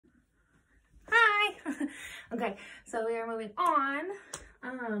Okay, so we are moving on.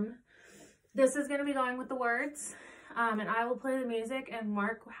 This is going to be going with the words, and I will play the music and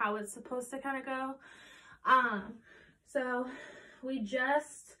mark how it's supposed to kind of go. So we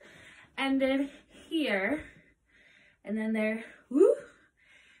just ended here, and then there, woo,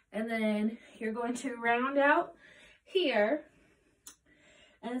 and then you're going to round out here,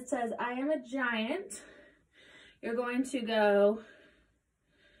 and it says, I am a giant. You're going to go,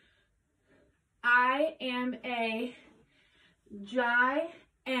 I am a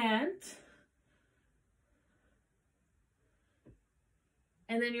giant.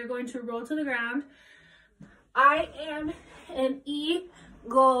 And then you're going to roll to the ground. I am an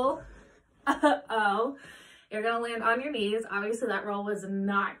eagle. Uh-oh. You're going to land on your knees. Obviously, that roll was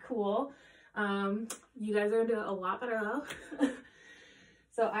not cool. You guys are going to do it a lot better, though.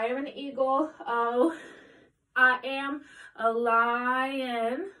 So, I am an eagle. Oh, I am a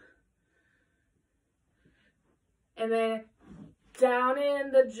lion. And then down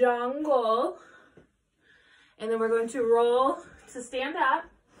in the jungle. And then we're going to roll to stand up.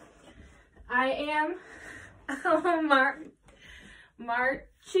 I am a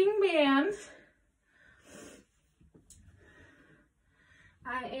marching band.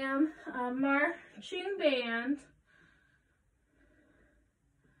 I am a marching band.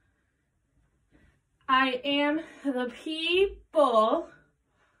 I am the people.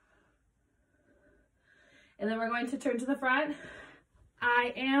 And then we're going to turn to the front.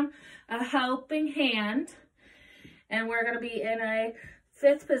 I am a helping hand. And we're going to be in a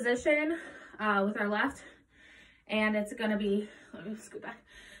 5th position with our left. And it's going to be, let me scoot back.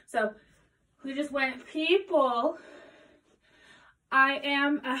 So we just went people. I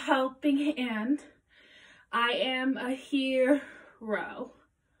am a helping hand. I am a hero.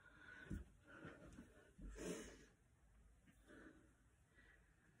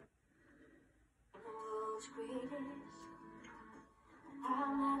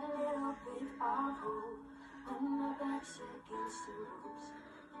 I'm not a little bit of hope. When my back's against the ropes,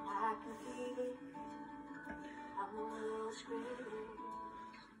 I can feel it. I'm the world's greatest.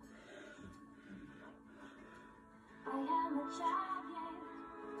 I am a giant,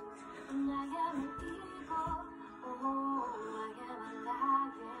 and I am an eagle. Oh, I am a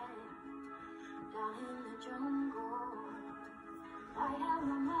lion, down in the jungle. I am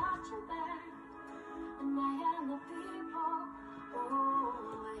a marching band, and I am the people.